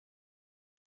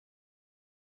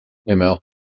Hey Mel,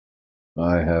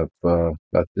 I have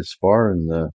got this far in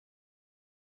the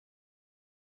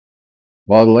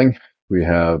modeling. We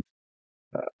have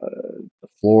the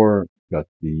floor, got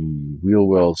the wheel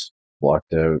wells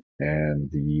blocked out, and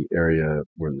the area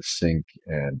where the sink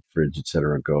and fridge,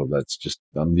 etc., go. That's just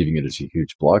I'm leaving it as a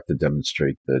huge block to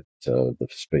demonstrate that the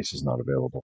space is not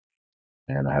available.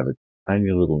 And I have a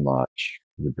tiny little notch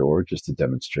for the door just to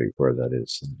demonstrate where that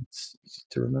is, and it's easy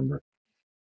to remember.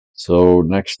 So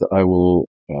next, I will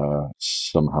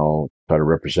somehow try to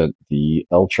represent the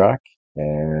L track,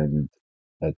 and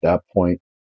at that point,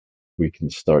 we can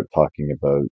start talking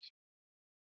about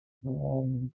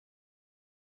um,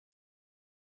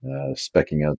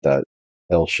 specking out that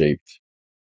L-shaped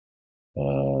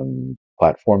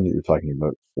platform that you're talking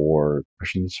about for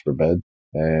cushions for bed,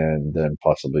 and then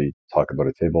possibly talk about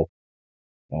a table.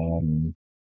 Um,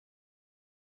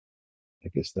 I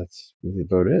guess that's really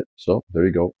about it. So there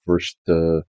you go. First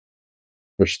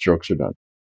strokes are done.